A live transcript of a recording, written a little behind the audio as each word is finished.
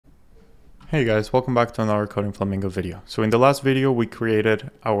Hey guys, welcome back to another Coding Flamingo video. So in the last video, we created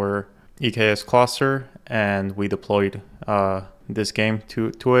our EKS cluster and we deployed this game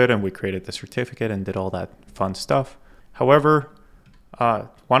to it, and we created the certificate and did all that fun stuff. However,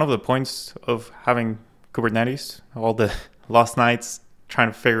 one of the points of having Kubernetes, all the last nights trying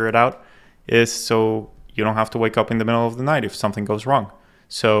to figure it out, is so you don't have to wake up in the middle of the night if something goes wrong.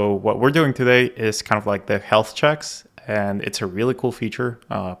 So what we're doing today is kind of like the health checks, and it's a really cool feature.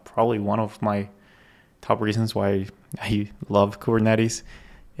 Probably one of my top reasons why I love Kubernetes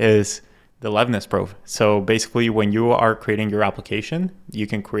is the liveness probe. So basically, when you are creating your application, you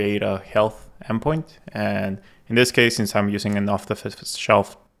can create a health endpoint. And in this case, since I'm using an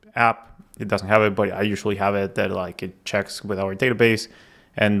off-the-shelf app, it doesn't have it, but I usually have it that like it checks with our database.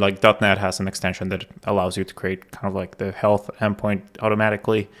 And like .NET has an extension that allows you to create kind of like the health endpoint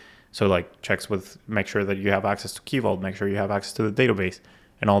automatically. So like checks with, make sure that you have access to Key Vault, make sure you have access to the database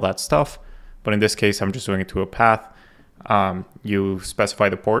and all that stuff. But in this case, I'm just doing it to a path. You specify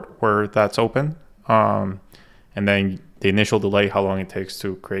the port where that's open. And then the initial delay, how long it takes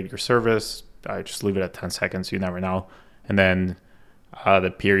to create your service. I just leave it at 10 seconds, you never know. And then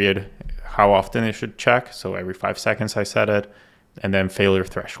the period, how often it should check. So every 5 seconds I set it. And then failure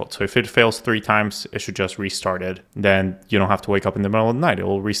threshold. So if it fails 3 times, it should just restart it. Then you don't have to wake up in the middle of the night. It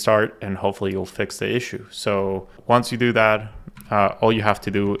will restart and hopefully you'll fix the issue. So once you do that, all you have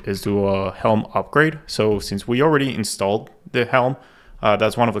to do is do a Helm upgrade. So since we already installed the Helm,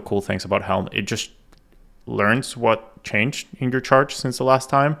 that's one of the cool things about Helm. It just learns what changed in your chart since the last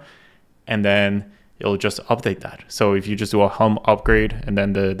time, and then it'll just update that. So if you just do a Helm upgrade and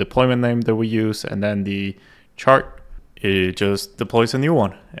then the deployment name that we use and then the chart, it just deploys a new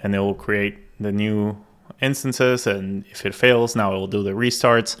one and it will create the new instances. And if it fails, now it will do the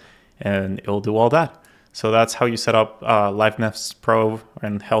restarts and it will do all that. So that's how you set up liveness probe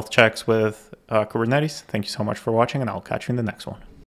and health checks with Kubernetes. Thank you so much for watching, and I'll catch you in the next one.